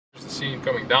scene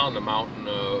coming down the mountain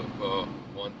of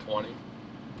 120.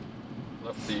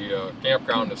 Left the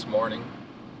campground this morning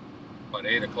about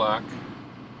 8 o'clock.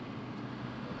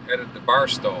 Headed to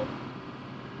Barstow.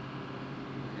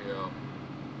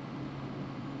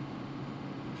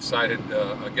 Decided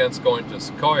against going to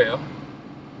Sequoia.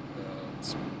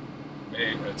 It's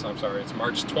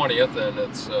March 20th, and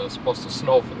it's supposed to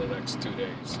snow for the next 2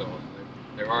 days. So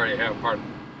they already have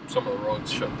some of the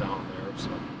roads shut down there.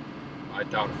 So I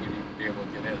doubt if we'd even be able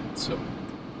to get in. So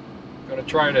I'm going to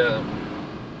try to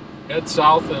head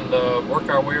south and work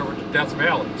our way over to Death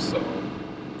Valley. So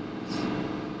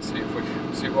see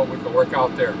what we can work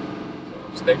out there.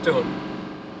 So stay tuned.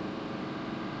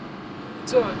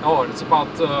 And it's about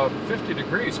 50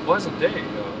 degrees, pleasant day,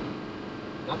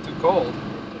 not too cold.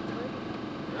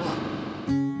 Yeah.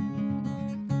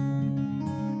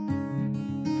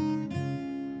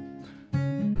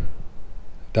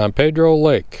 Don Pedro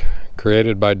Lake,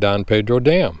 created by Don Pedro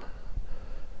Dam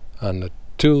on the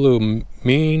Tuolumne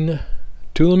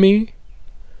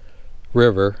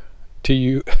River,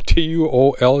 Tuolumne,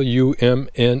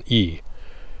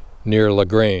 near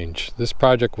LaGrange. This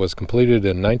project was completed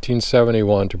in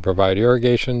 1971 to provide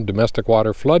irrigation, domestic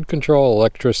water, flood control,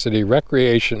 electricity,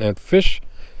 recreation, and fish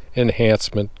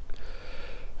enhancement.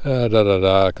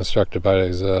 Constructed by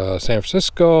San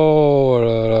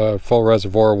Francisco, full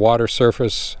reservoir water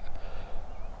surface,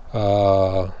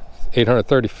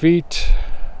 830 feet,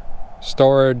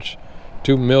 storage,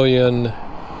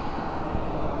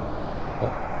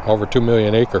 over 2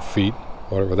 million acre feet,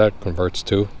 whatever that converts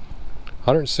to.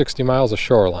 160 miles of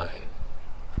shoreline.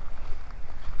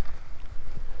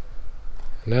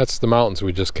 And that's the mountains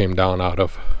we just came down out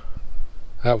of.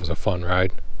 That was a fun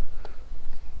ride.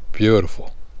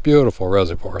 Beautiful, beautiful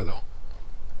reservoir though.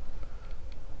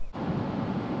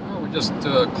 Well, we just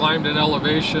climbed an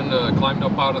elevation, climbed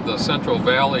up out of the Central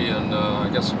Valley, and I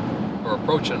guess we're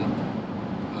approaching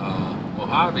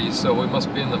Mojave, so we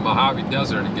must be in the Mojave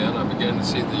Desert again. I began to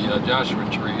see the Joshua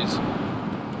trees.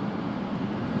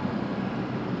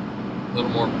 A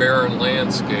little more barren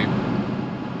landscape.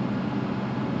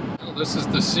 Now, this is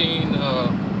the scene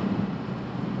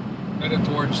headed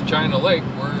towards China Lake.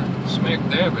 We're smack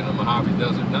dab in the Mojave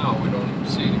Desert now. We don't even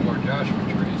see any more Joshua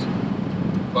trees.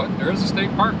 But there is a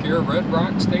state park here, Red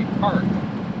Rock State Park.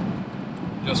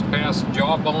 Just past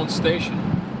Jawbone Station.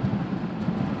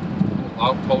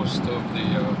 Outpost of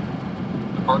the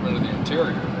Department of the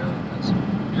Interior there. That's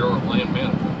Bureau of Land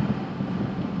Management.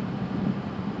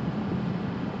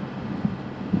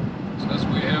 Says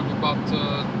we have about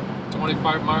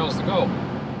 25 miles to go.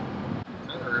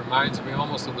 Kind of reminds me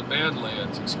almost of the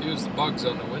Badlands. Excuse the bugs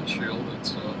on the windshield.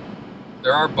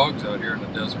 There are bugs out here in the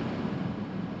desert.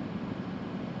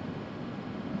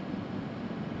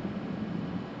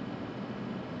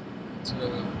 It's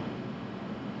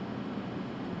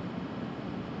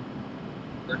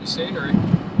pretty scenery.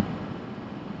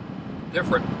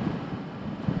 Different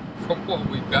from what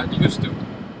we've gotten used to.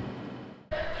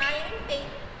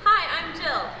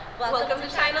 Welcome to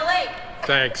China Lake.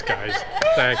 Thanks, guys.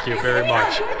 Thank you very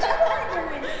much.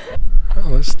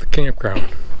 Well, this is the campground.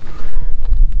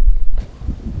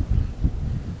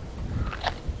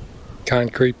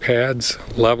 Concrete pads,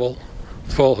 level,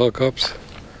 full hookups.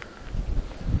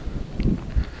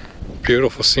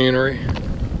 Beautiful scenery.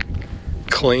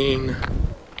 Clean.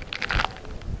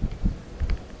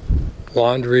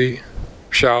 Laundry,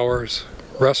 showers,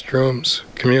 restrooms,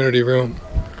 community room.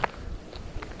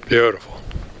 Beautiful.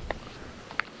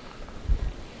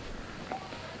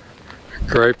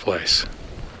 Great place.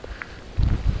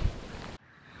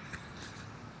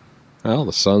 Well,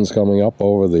 the sun's coming up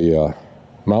over the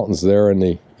mountains there in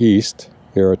the east,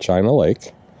 here at China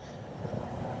Lake.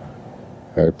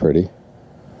 Very pretty.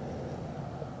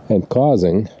 And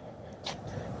causing,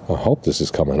 I hope this is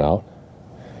coming out,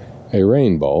 a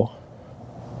rainbow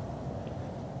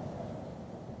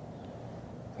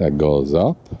that goes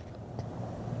up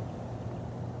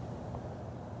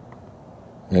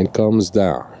and comes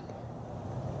down.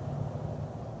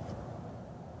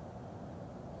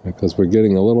 Because we're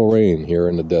getting a little rain here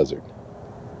in the desert.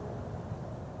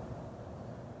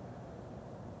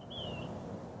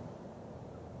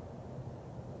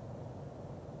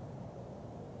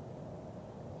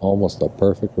 Almost a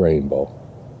perfect rainbow.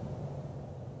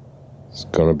 It's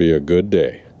gonna be a good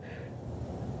day.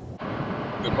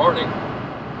 Good morning.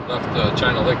 Left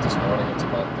China Lake this morning. It's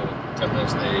about 10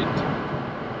 minutes to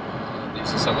 8.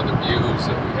 These are some of the views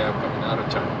that we have coming out of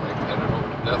China Lake, headed over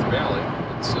to Death Valley.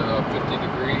 It's 50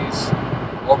 degrees,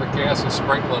 overcast and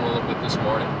sprinkling a little bit this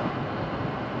morning.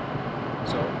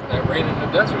 So that rain in the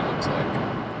desert looks like.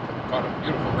 Caught a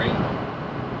beautiful rainbow.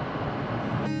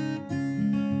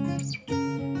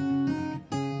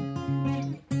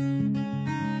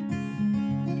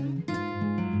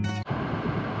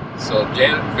 So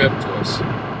Janet fibbed to us.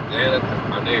 Janet,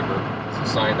 our neighbor, was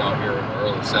assigned out here in the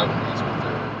early 70s with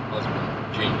her husband,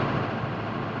 Gene,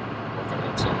 working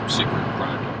on some secret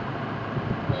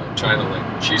project, China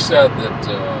Lake. She said that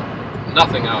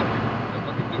nothing out here, and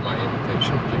let me do my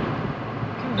imitation of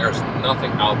Janet, there's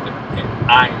nothing out there, and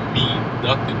I mean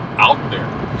nothing out there.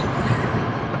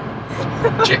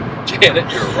 Janet,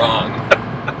 you're wrong.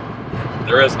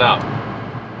 There is not.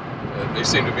 They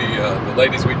seem to be, the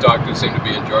ladies we talked to seem to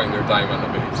be enjoying their time on the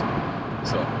bays.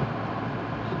 So,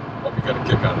 hope you got a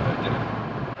kick out of that, Janet.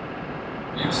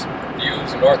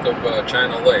 Views north of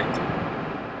China Lake.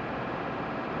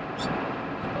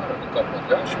 Spotted a couple of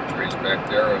Joshua trees back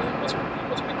there. You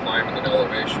must be climbing an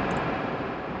elevation.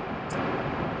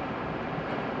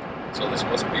 So this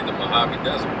must be the Mojave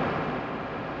Desert,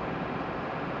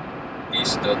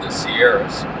 east of the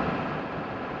Sierras.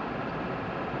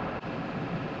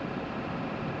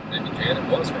 Maybe Janet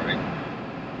was right.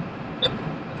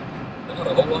 Not a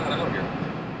whole lot out here,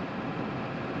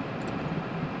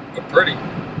 but pretty.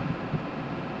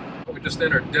 We just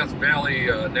entered Death Valley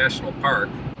National Park,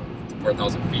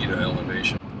 4,000 feet of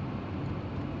elevation.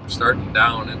 We're starting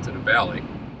down into the valley.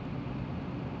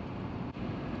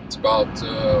 It's about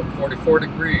 44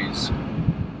 degrees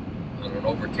on an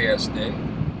overcast day.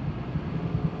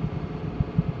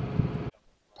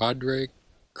 Padre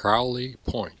Crowley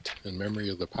Point, in memory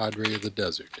of the Padre of the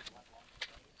Desert,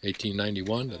 1891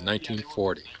 to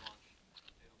 1940.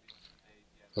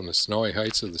 From the snowy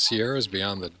heights of the Sierras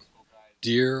beyond the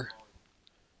dear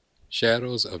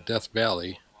shadows of Death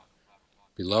Valley,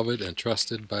 beloved and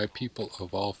trusted by people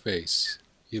of all faiths,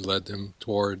 he led them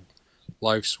toward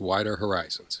life's wider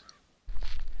horizons.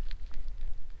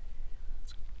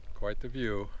 Quite the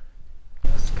view.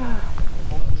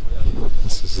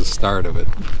 This is the start of it.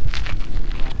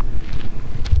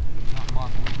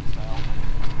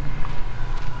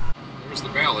 There's the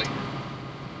valley.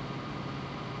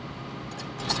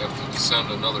 Just have to descend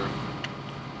another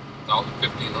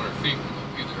 1,500 feet and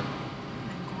we'll be there.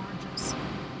 Gorgeous.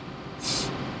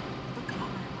 The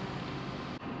color.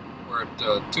 We're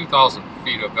at 2,000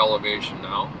 feet of elevation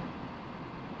now.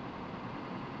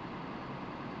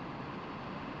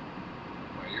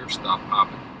 My ears stopped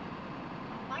popping.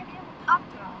 Mine haven't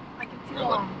popped at all. I can feel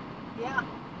Really? them. Yeah.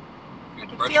 I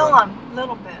can Pressure feel on? them a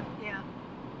little bit. Yeah.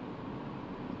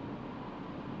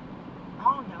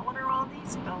 Oh no! What are all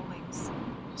these buildings?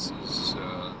 This is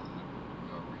a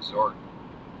resort.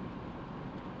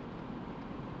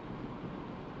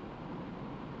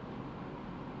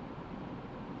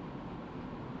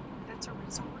 That's a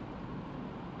resort.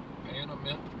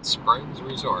 Panamint Springs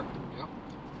Resort. Yep.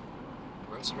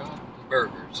 Restaurant and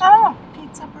burgers. Oh,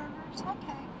 pizza burgers.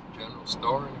 Okay. General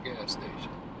store and a gas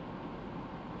station.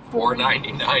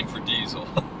 $4.99 for diesel.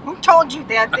 Who told you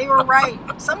that? They were right.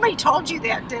 Somebody told you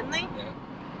that, didn't they? Yeah.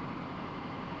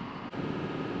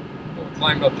 Well, we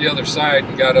climbed up the other side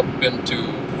and got up into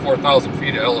 4,000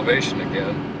 feet of elevation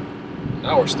again.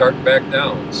 Now we're starting back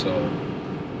down, so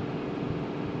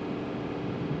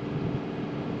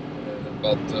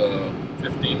about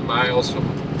 15 miles from,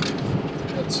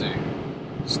 let's see,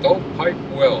 Stovepipe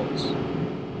Wells.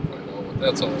 Find out what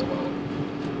that's all about.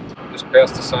 Just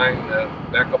passed the sign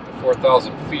back up to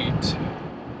 4,000 feet.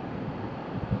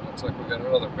 Looks like we got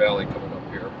another valley coming up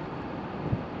here.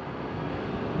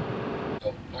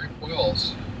 Stovepipe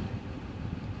Wells.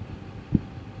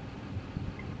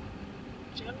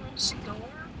 General store.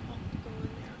 I'll go in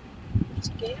there. It's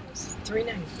gas.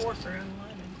 $3.94 for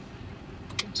unleaded.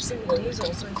 Did you see the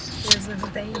diesels? Is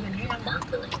that they even have? Mark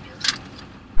around here.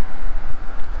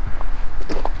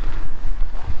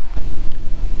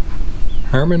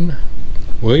 Herman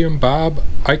William Bob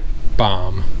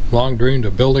Eichbaum long dreamed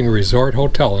of building a resort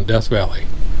hotel in Death Valley.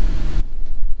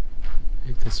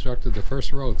 He constructed the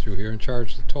first road through here and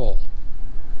charged the toll.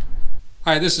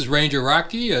 Hi, this is Ranger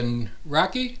Rocky, and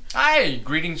Rocky? Hi,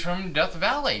 greetings from Death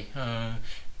Valley.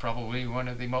 Probably one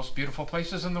of the most beautiful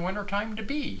places in the wintertime to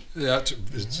be. Yeah,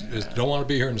 don't want to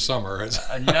be here in the summer.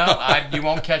 No, you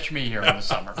won't catch me here in the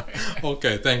summer.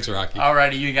 Okay, thanks, Rocky.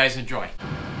 Alrighty, you guys enjoy.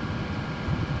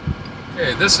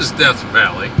 Okay, this is Death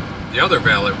Valley. The other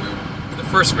valley, the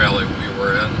first valley we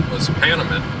were in was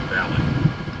Panamint Valley.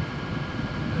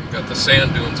 You got the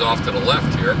sand dunes off to the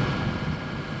left here.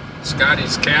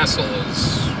 Scotty's Castle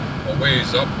is a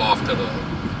ways up off to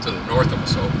the north of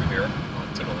us over here,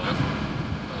 to the left.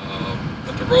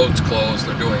 But the road's closed.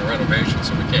 They're doing renovations,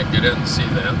 so we can't get in to see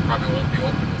that. Probably won't be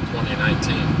open in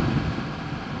 2019.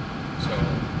 So,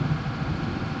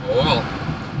 oh well.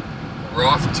 We're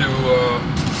off to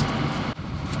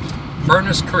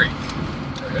Furnace Creek.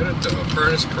 We're headed to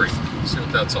Furnace Creek. See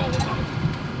what that's all about.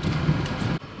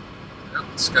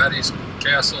 Scotty's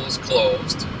Castle is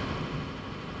closed.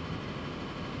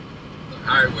 The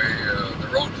highway, the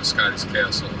road to Scotty's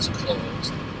Castle is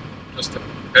closed. Just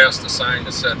past the sign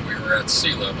that said we were at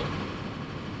sea level.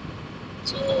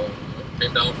 So it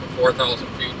came down from 4,000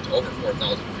 feet to over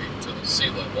 4,000 feet to sea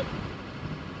level.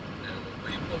 And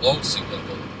we'll be below sea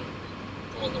level when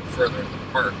we go a little further into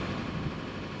the park.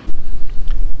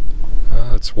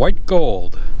 It's white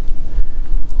gold.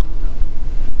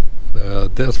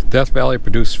 Death Valley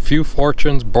produced few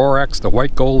fortunes. Borax, the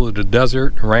white gold of the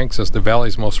desert, ranks as the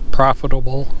valley's most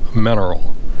profitable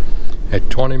mineral. A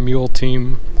 20-mule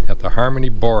team at the Harmony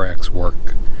Borax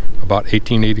Work, about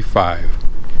 1885.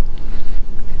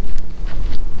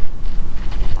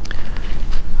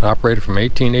 It operated from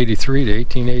 1883 to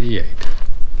 1888.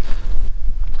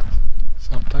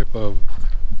 Some type of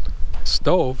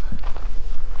stove.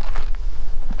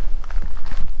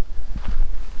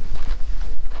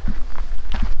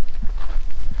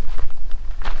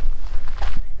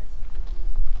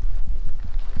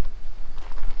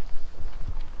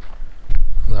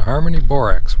 Harmony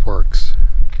Borax Works.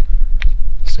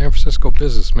 San Francisco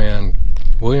businessman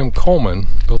William Coleman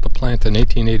built a plant in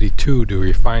 1882 to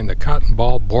refine the cotton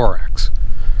ball borax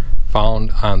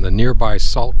found on the nearby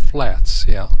salt flats.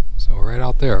 Yeah, so right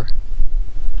out there.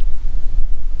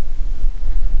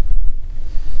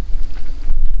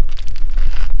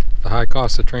 The high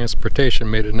cost of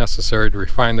transportation made it necessary to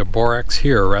refine the borax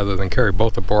here rather than carry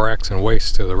both the borax and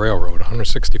waste to the railroad,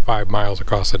 165 miles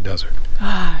across the desert.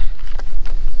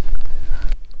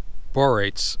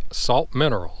 Borates, salt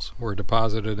minerals, were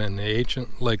deposited in the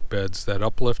ancient lake beds that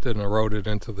uplifted and eroded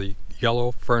into the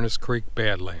yellow Furnace Creek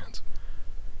Badlands.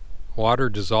 Water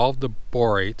dissolved the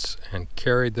borates and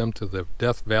carried them to the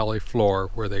Death Valley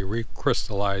floor where they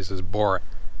recrystallized as borax.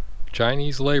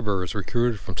 Chinese laborers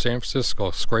recruited from San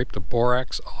Francisco scraped the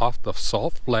borax off the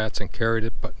salt flats and carried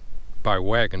it by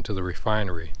wagon to the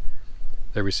refinery.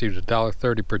 They received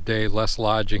 $1.30 per day, less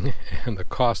lodging, and the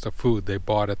cost of food they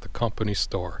bought at the company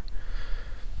store.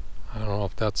 I don't know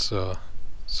if that's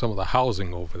some of the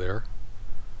housing over there,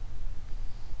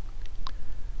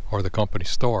 or the company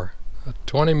store.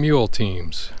 20 mule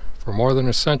teams. For more than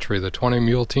a century, the 20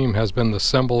 mule team has been the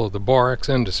symbol of the borax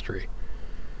industry.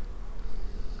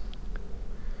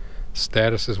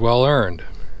 Status is well earned.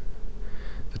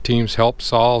 The teams helped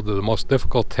solve the most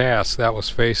difficult task that was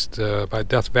faced by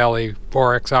Death Valley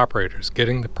borax operators,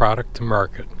 getting the product to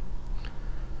market.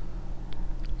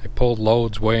 They pulled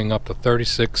loads weighing up to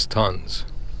 36 tons,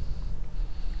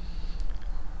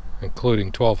 including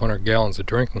 1,200 gallons of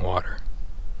drinking water.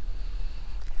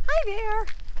 Hi there!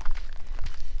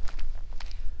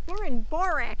 We're in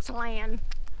borax land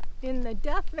in the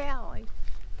Death Valley.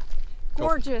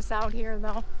 Gorgeous out here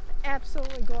though.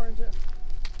 Absolutely gorgeous.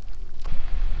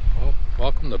 Well,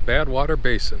 welcome to Badwater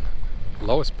Basin,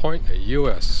 lowest point in the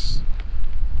U.S.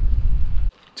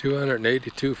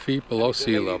 282 feet below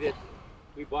sea level.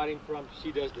 We bought him from,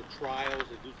 she does the trials,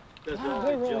 does Wow,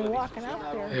 we're really walking out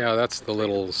there. Yeah, that's the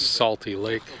little salty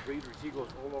lake.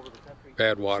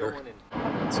 Badwater.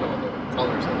 That's all the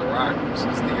colors on the rock. This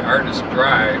is the Artist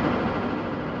Drive. You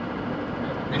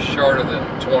have to be shorter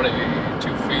than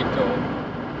 22 feet though.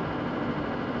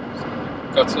 So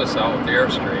it cuts us out with the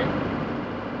airstream.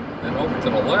 And over to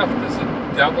the left is the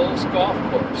Devil's Golf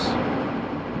Course.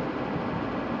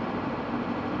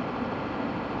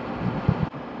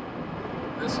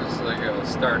 This is the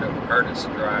start of Artist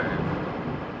Drive.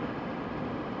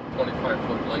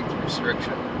 25-foot length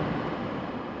restriction.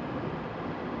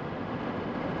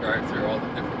 Drive through all the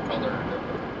different colored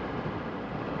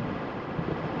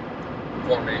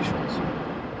formations.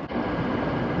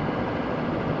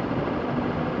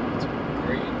 Some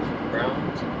greens,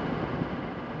 browns,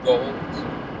 golds.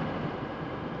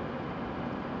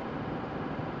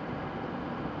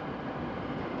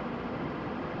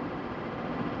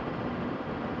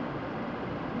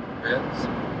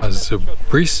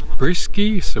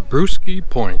 Zabruski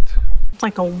Point. It's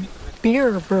like a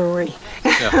beer brewery.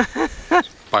 Yeah,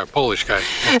 by a Polish guy.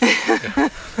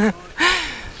 Yeah.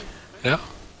 Yeah.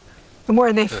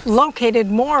 Where they've located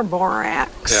more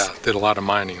borax. Yeah, did a lot of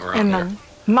mining around and there.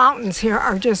 The mountains here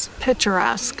are just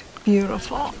picturesque,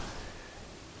 beautiful.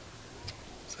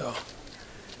 So,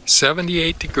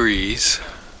 78 degrees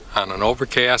on an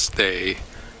overcast day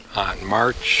on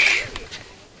March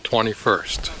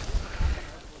 21st.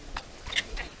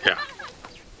 Yeah,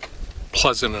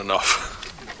 pleasant enough.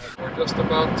 We're just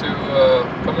about to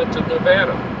come into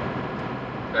Nevada.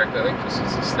 In fact, I think this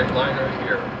is the state line right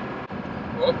here.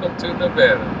 Welcome to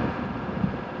Nevada.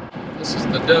 This is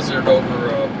the desert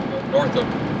over north of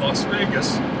Las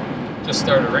Vegas. Just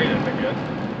started raining again.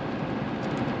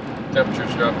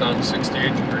 Temperatures dropped down to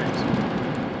 68 degrees.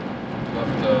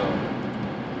 Left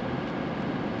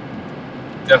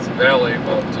Death Valley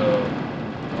about an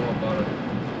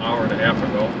hour and a half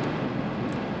ago.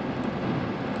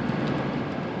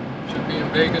 Should be in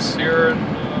Vegas here in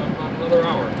about another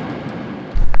hour.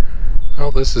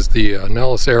 Well, this is the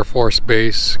Nellis Air Force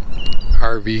Base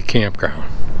RV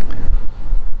campground.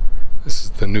 This is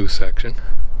the new section.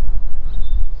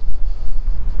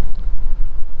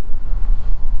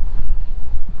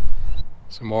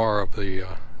 Some more of the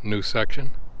new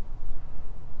section.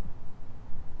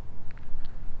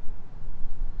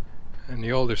 And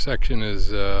the older section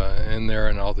is in there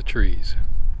in all the trees.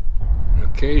 And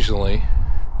occasionally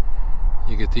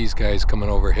you get these guys coming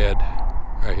overhead.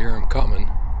 I hear them coming.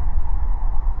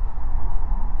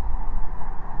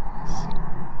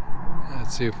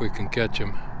 Let's see if we can catch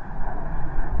them.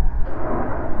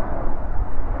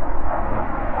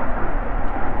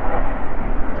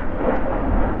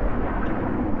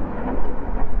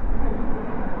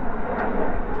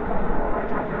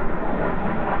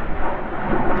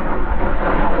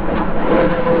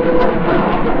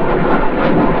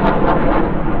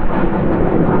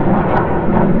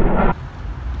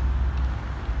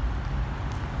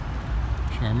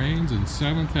 Charmaine's in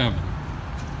 7th heaven.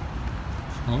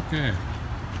 Okay.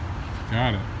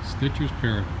 Got it. Stitcher's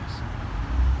Paradise.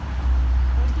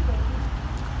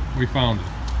 We found it.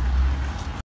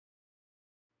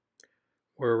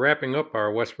 We're wrapping up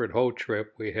our Westward Ho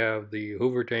trip. We have the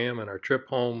Hoover Dam and our trip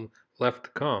home left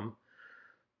to come.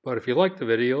 But if you like the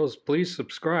videos, please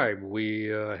subscribe. We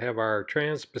have our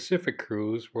Trans-Pacific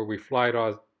cruise where we fly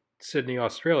to Sydney,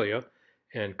 Australia,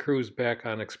 and cruise back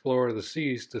on Explorer of the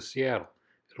Seas to Seattle.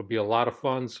 It'll be a lot of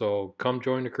fun, so come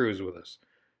join the cruise with us.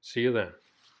 See you then.